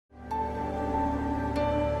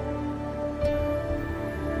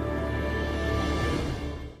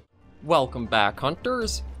welcome back,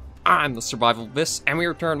 hunters. I'm the SurvivalVis, and we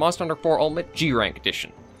return Monster Hunter 4 Ultimate G-Rank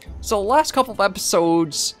Edition. So the last couple of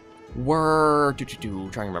episodes were...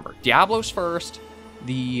 trying to remember. Diablos first,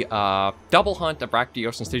 the double hunt of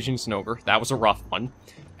Brachydios and Stygian Ogre. That was a rough one.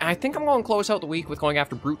 And I think I'm going to close out the week with going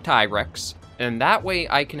after Brute Tigrex, and that way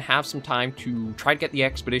I can have some time to try to get the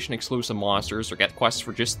Expedition exclusive monsters, or get quests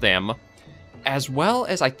for just them. As well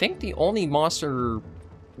as I think the only monster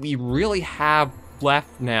we really have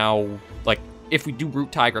left now, like, if we do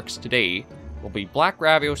Brute Tigrex today, will be Black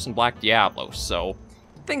Gravios and Black Diablos, so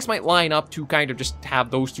things might line up to kind of just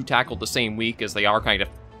have those two tackled the same week, as they are kind of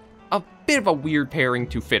a bit of a weird pairing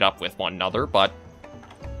to fit up with one another, but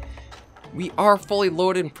we are fully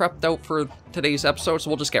loaded and prepped out for today's episode,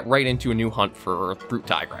 so we'll just get right into a new hunt for Brute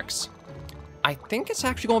Tigrex. I think it's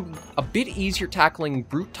actually going to be a bit easier tackling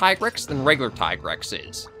Brute Tigrex than regular Tigrex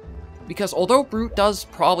is. Because although Brute does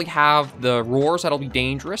probably have the roars that'll be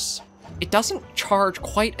dangerous, it doesn't charge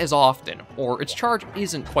quite as often, or its charge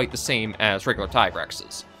isn't quite the same as regular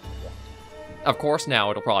Tigrex's. Of course, now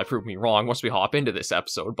it'll probably prove me wrong once we hop into this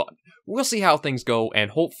episode, but we'll see how things go,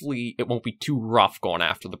 and hopefully it won't be too rough going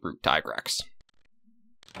after the Brute Tigrex.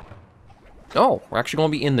 Oh, we're actually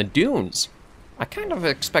going to be in the dunes. I kind of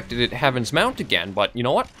expected it Heaven's Mount again, but you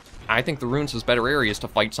know what? I think the runes has better areas to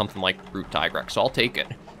fight something like Brute Tigrex, so I'll take it.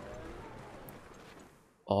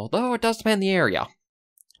 Although it does depend the area.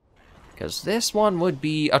 Because this one would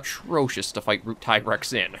be atrocious to fight Brute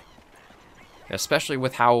Tigrex in. Especially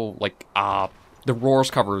with how, like, the roars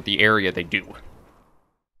cover the area they do.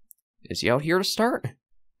 Is he out here to start?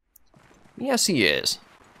 Yes, he is.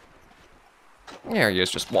 There he is,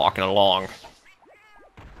 just walking along.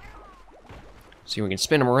 See if we can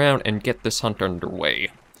spin him around and get this hunt underway.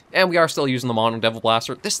 And we are still using the Mono Devil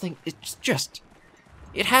Blaster. This thing, it's just...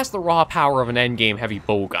 it has the raw power of an endgame heavy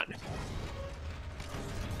bowgun.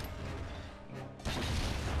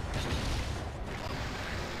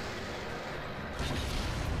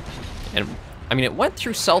 And, I mean, it went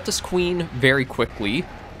through Celtis Queen very quickly.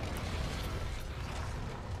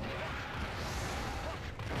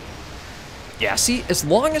 Yeah, see, as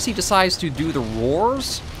long as he decides to do the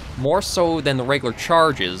roars, more so than the regular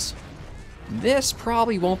charges, this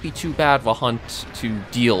probably won't be too bad of a hunt to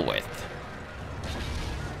deal with.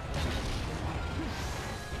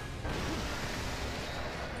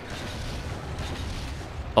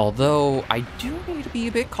 Although, I do need to be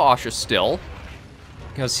a bit cautious still,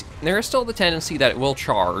 because there is still the tendency that it will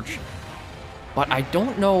charge, but I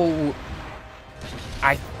don't know...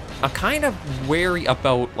 I'm kind of wary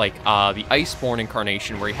about, like, the Iceborne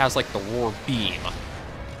incarnation where he has, like, the Roar Beam.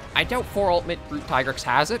 I doubt 4 Ultimate Brute Tigrex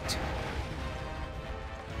has it,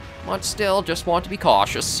 but still, just want to be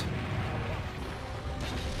cautious.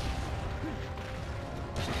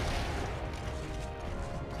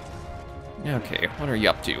 Okay, what are you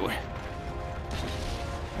up to?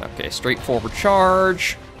 Okay, straightforward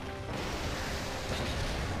charge.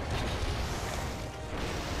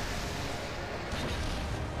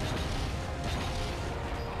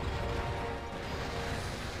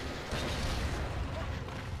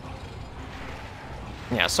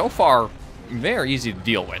 Yeah, so far, very easy to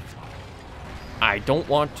deal with. I don't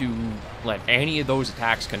want to let any of those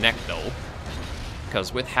attacks connect, though,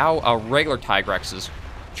 because with how a regular Tigrex's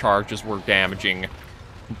charges were damaging,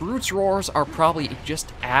 Brute's roars are probably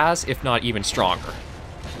just as, if not even stronger.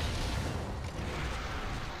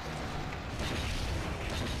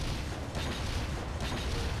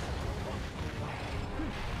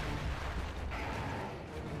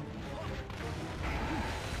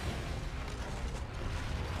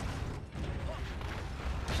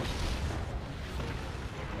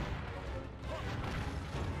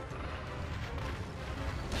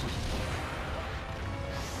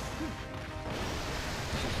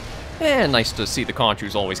 And nice to see the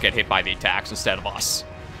Conchus always get hit by the attacks instead of us.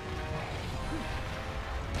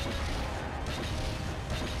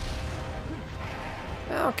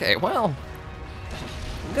 Okay, well,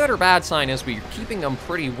 good or bad sign is we're keeping him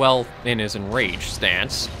pretty well in his enraged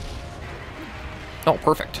stance. Oh,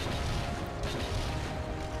 perfect.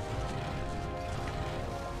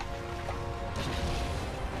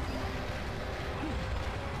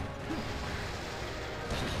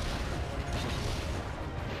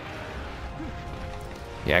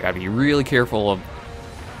 Yeah, I gotta be really careful of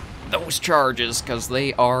those charges, because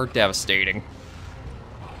they are devastating.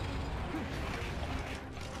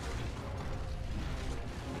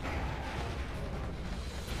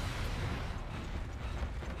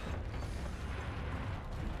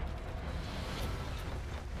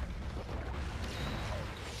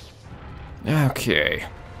 Okay.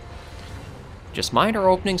 Just minor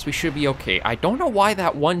openings, we should be okay. I don't know why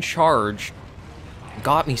that one charge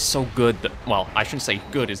got me so good that... Well, I shouldn't say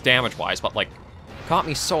good as damage-wise, but, like, caught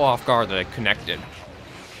me so off guard that I connected.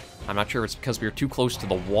 I'm not sure if it's because we were too close to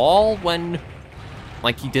the wall when,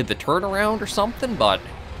 like, he did the turnaround or something, but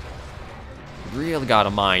really gotta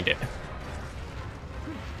mind it.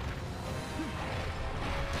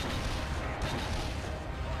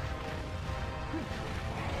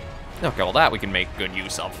 Okay, well that we can make good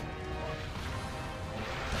use of.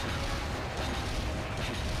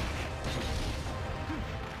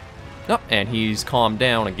 Oh, and he's calmed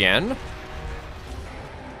down again.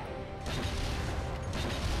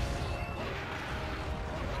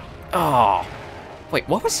 Oh, wait,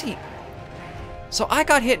 what was he? So I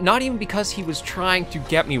got hit not even because he was trying to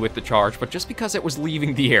get me with the charge, but just because it was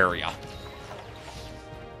leaving the area.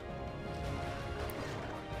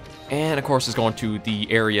 And, of course, is going to the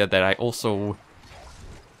area that I also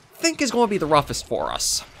think is going to be the roughest for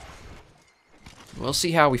us. We'll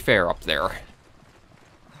see how we fare up there.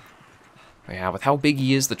 Yeah, with how big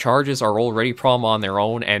he is, the charges are already a problem on their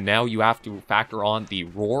own, and now you have to factor on the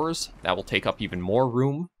roars. That will take up even more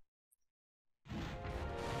room.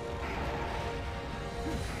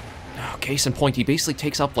 Oh, case in point, he basically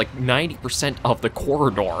takes up like 90% of the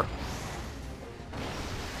corridor.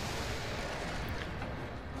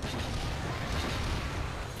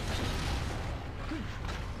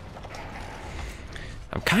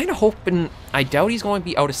 I'm kind of hoping... I doubt he's going to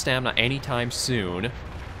be out of stamina anytime soon.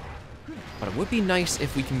 But it would be nice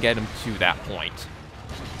if we can get him to that point.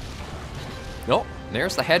 Oh,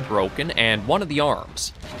 there's the head broken, and one of the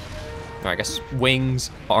arms. I guess wings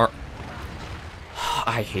are...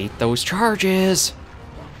 I hate those charges!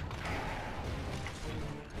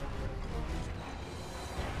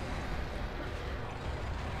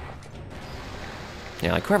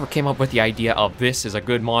 Yeah, like whoever came up with the idea of this is a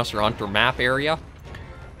good Monster Hunter map area,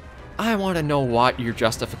 I want to know what your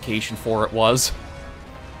justification for it was.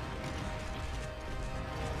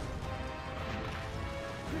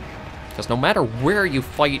 Because no matter where you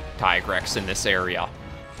fight Tigrex in this area,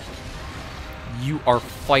 you are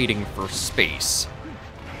fighting for space.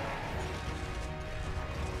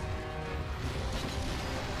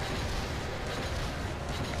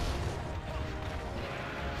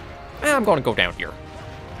 I'm going to go down here.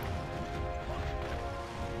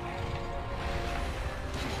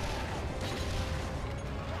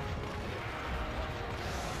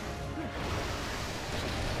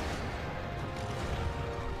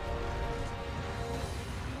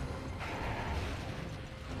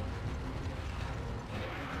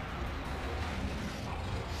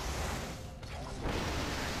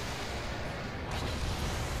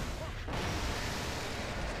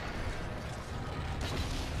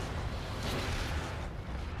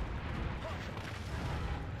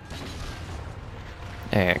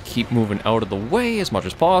 And keep moving out of the way as much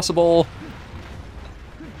as possible.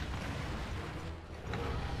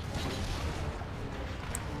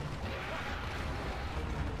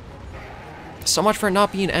 So much for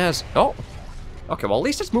not being as... Oh! Okay, well at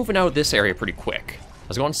least it's moving out of this area pretty quick. I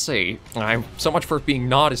was going to say, I'm so much for it being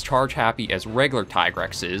not as charge happy as regular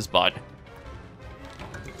Tigrex is, but...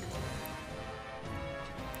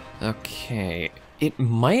 Okay, it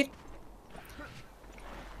might...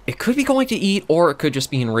 It could be going to eat, or it could just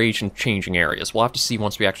be enraged and changing areas. We'll have to see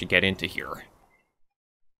once we actually get into here.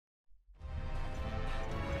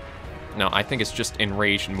 No, I think it's just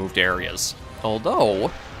enraged and moved areas.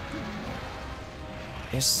 Although...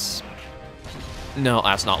 No,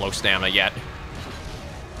 that's not low stamina yet.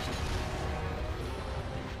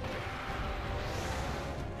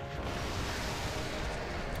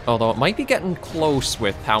 Although it might be getting close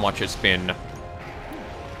with how much it's been...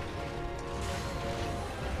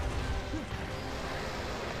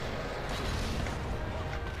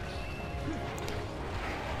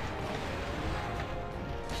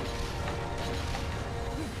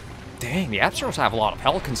 Dang, the Abstros have a lot of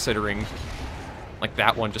health considering, like,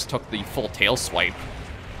 that one just took the full tail swipe.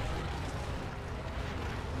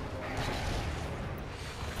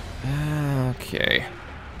 Okay.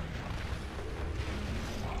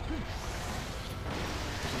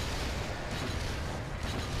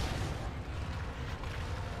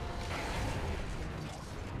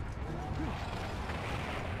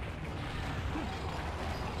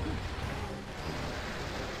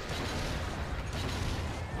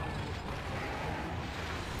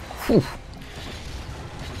 Whew.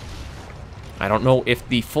 I don't know if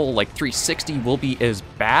the full, like, 360 will be as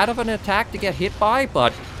bad of an attack to get hit by,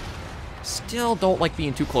 but still don't like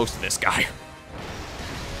being too close to this guy.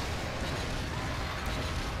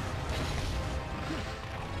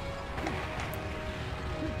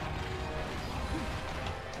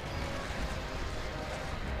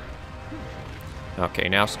 Okay,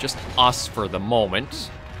 now it's just us for the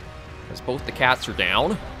moment, as both the cats are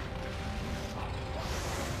down.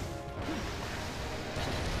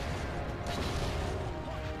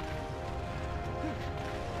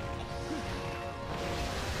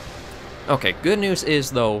 Okay, good news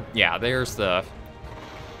is, though, yeah, there's the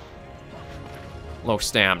low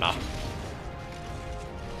stamina.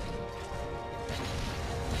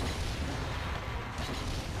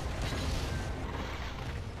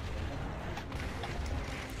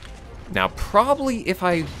 Now, probably if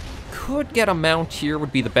I could get a mount here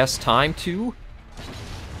would be the best time to,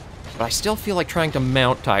 but I still feel like trying to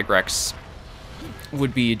mount Tigrex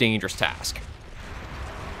would be a dangerous task.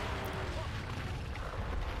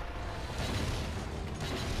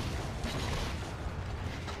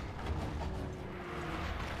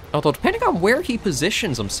 Although, depending on where he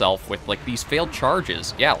positions himself with, like, these failed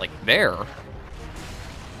charges, yeah, like, there,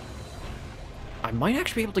 I might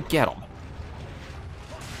actually be able to get him.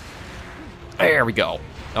 There we go.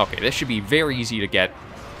 Okay, this should be very easy to get.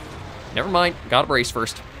 Never mind, gotta brace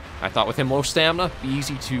first. I thought with him low stamina, it'd be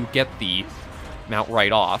easy to get the mount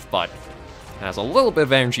right off, but has a little bit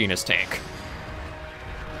of energy in his tank.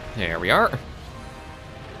 There we are.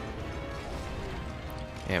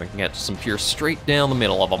 And we can get some Pierce straight down the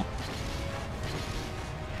middle of them.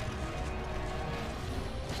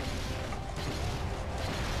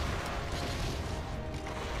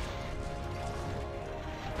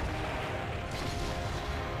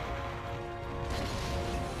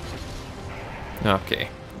 Okay,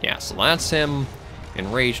 yeah, so that's him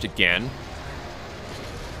enraged again.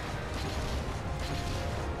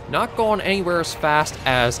 Not going anywhere as fast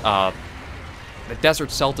as the Desert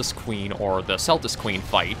Celtis Queen or the Celtis Queen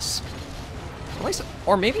fights. At least,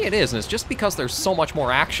 or maybe it is, and it's just because there's so much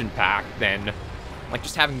more action-packed than, like,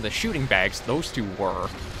 just having the shooting bags those two were.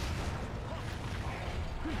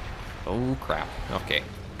 Oh, crap. Okay,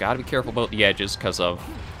 gotta be careful about the edges because of...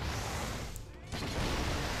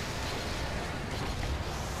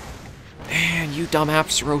 Man, you dumb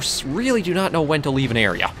Apsaros really do not know when to leave an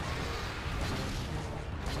area.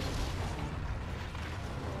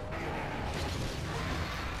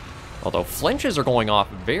 Although flinches are going off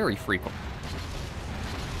very frequently.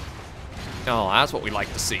 Oh, that's what we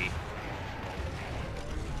like to see.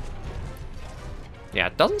 Yeah,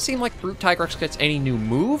 it doesn't seem like Brute Tigrex gets any new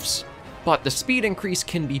moves, but the speed increase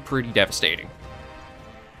can be pretty devastating.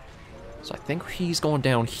 So I think he's going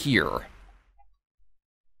down here.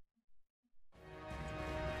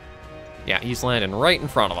 Yeah, he's landing right in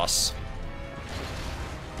front of us.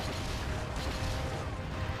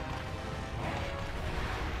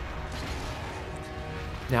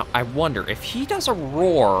 Now, I wonder, if he does a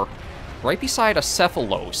roar right beside a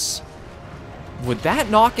Cephalos, would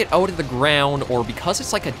that knock it out of the ground, or because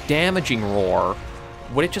it's like a damaging roar,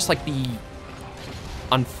 would it just, like, be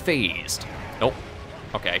unfazed? Nope.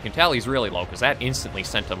 Okay, I can tell he's really low, because that instantly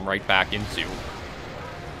sent him right back into...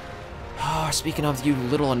 Oh, speaking of you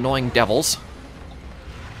little annoying devils.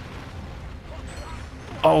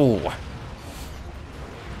 Oh!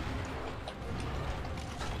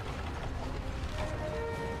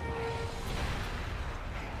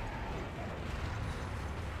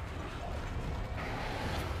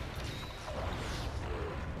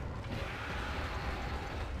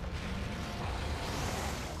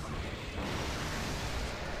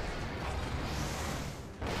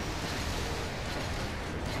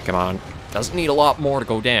 Come on. Doesn't need a lot more to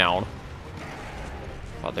go down.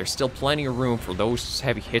 But there's still plenty of room for those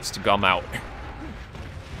heavy hits to come out.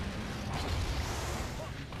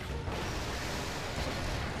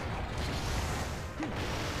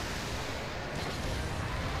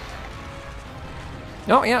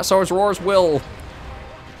 Oh yeah, so his roars will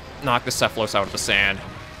knock the Cephalos out of the sand.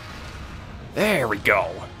 There we go.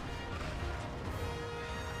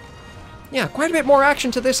 Yeah, quite a bit more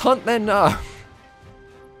action to this hunt than,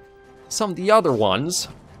 some of the other ones,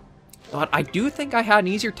 but I do think I had an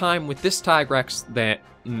easier time with this Tigrex than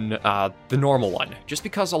the normal one, just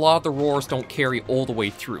because a lot of the roars don't carry all the way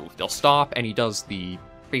through. They'll stop, and he does the,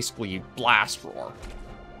 basically, blast roar.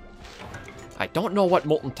 I don't know what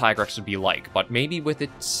Molten Tigrex would be like, but maybe with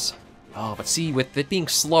its... Oh, but see, with it being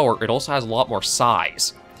slower, it also has a lot more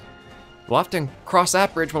size. We'll have to cross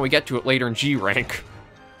that bridge when we get to it later in G rank.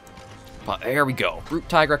 But there we go, Brute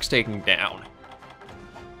Tigrex taking down.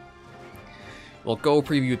 We'll go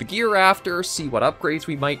preview the gear after, see what upgrades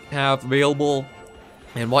we might have available,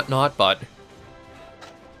 and whatnot, but...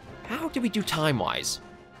 How did we do time-wise?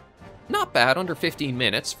 Not bad, under 15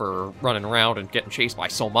 minutes for running around and getting chased by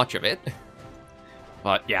so much of it.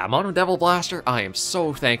 But yeah, Mono Devil Blaster, I am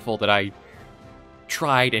so thankful that I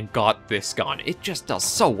tried and got this gun. It just does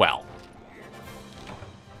so well.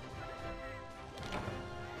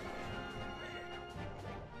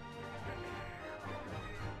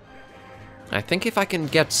 I think if I can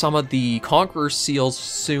get some of the Conqueror seals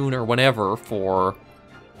soon or whenever for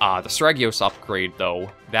the Sregios upgrade,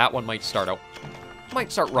 though, that one might start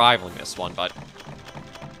rivaling this one, but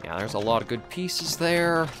yeah, there's a lot of good pieces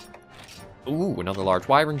there. Ooh, another large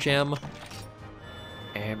Wyvern gem.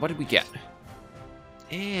 And what did we get?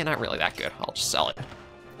 Eh, not really that good. I'll just sell it.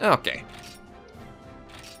 Okay.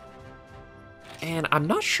 And I'm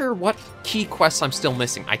not sure what key quests I'm still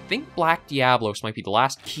missing. I think Black Diablos might be the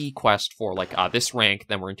last key quest for, like, this rank,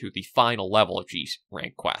 then we're into the final level of G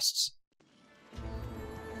rank quests.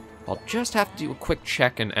 I'll just have to do a quick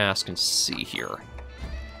check and ask and see here.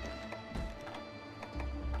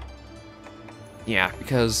 Yeah,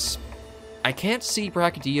 because I can't see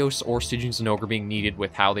Brachydios or Stygians and Ogre being needed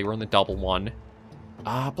with how they were in the double one.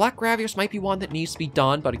 Black Gravios might be one that needs to be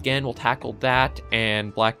done, but again, we'll tackle that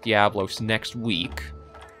and Black Diablos next week.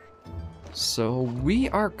 So we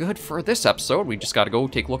are good for this episode. We just gotta go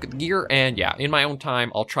take a look at the gear, and yeah, in my own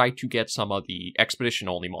time, I'll try to get some of the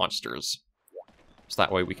expedition-only monsters. So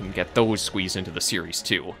that way we can get those squeezed into the series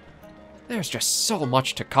too. There's just so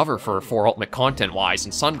much to cover for Ultimate content-wise,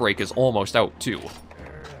 and Sunbreak is almost out too.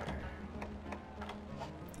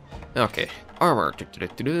 Okay, armor.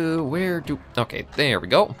 Where do... Okay, there we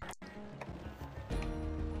go.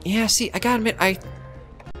 Yeah, see, I gotta admit, I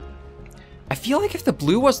feel like if the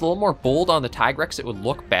blue was a little more bold on the Tigrex, it would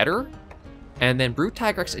look better. And then Brute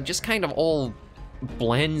Tigrex, it just kind of all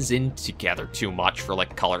blends in together too much for,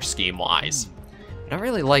 like, color scheme-wise. I don't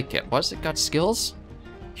really like it. What's it got skills?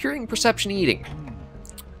 Hearing, Perception, Eating.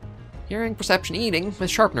 Hearing, Perception, Eating with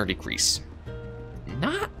Sharpener decrease.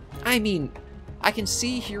 I mean, I can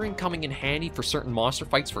see Hearing coming in handy for certain monster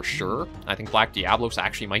fights for sure. I think Black Diablos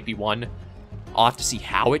actually might be one. I'll have to see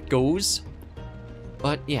how it goes.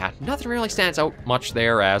 But yeah, nothing really stands out much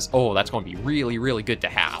there as, oh, that's going to be really, really good to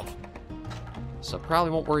have. So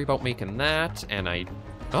probably won't worry about making that, and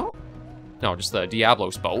oh, no, just the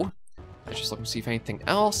Diablos bow. Let's just look and see if anything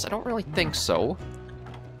else. I don't really think so.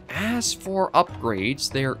 As for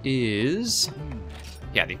upgrades, there is...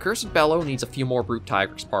 Yeah, the Accursed Bellow needs a few more Brute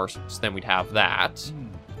Tigrex parts, then we'd have that.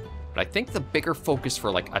 But I think the bigger focus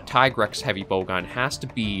for, like, a Tigrex heavy bowgun has to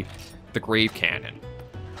be the Grave Cannon.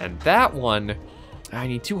 And that one, I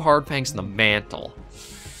need 2 Hardfangs and the Mantle.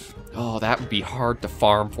 Oh, that would be hard to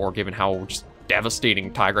farm for, given how just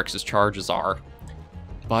devastating Tigrex's charges are.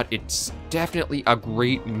 But it's definitely a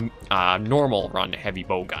great normal run heavy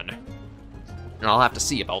bowgun. And I'll have to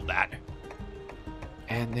see about that.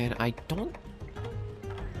 And then I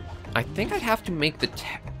think I'd have to make the...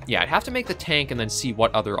 I'd have to make the tank and then see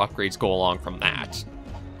what other upgrades go along from that.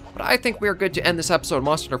 But I think we are good to end this episode of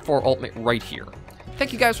Monster Hunter 4 Ultimate right here.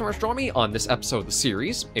 Thank you guys so much for joining me on this episode of the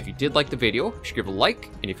series. If you did like the video, you should give it a like.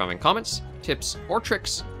 And if you have any comments, tips, or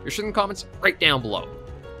tricks, you should in the comments right down below.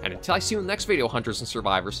 And until I see you in the next video, Hunters and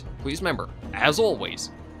Survivors, please remember, as always,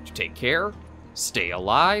 to take care, stay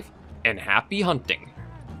alive, and happy hunting.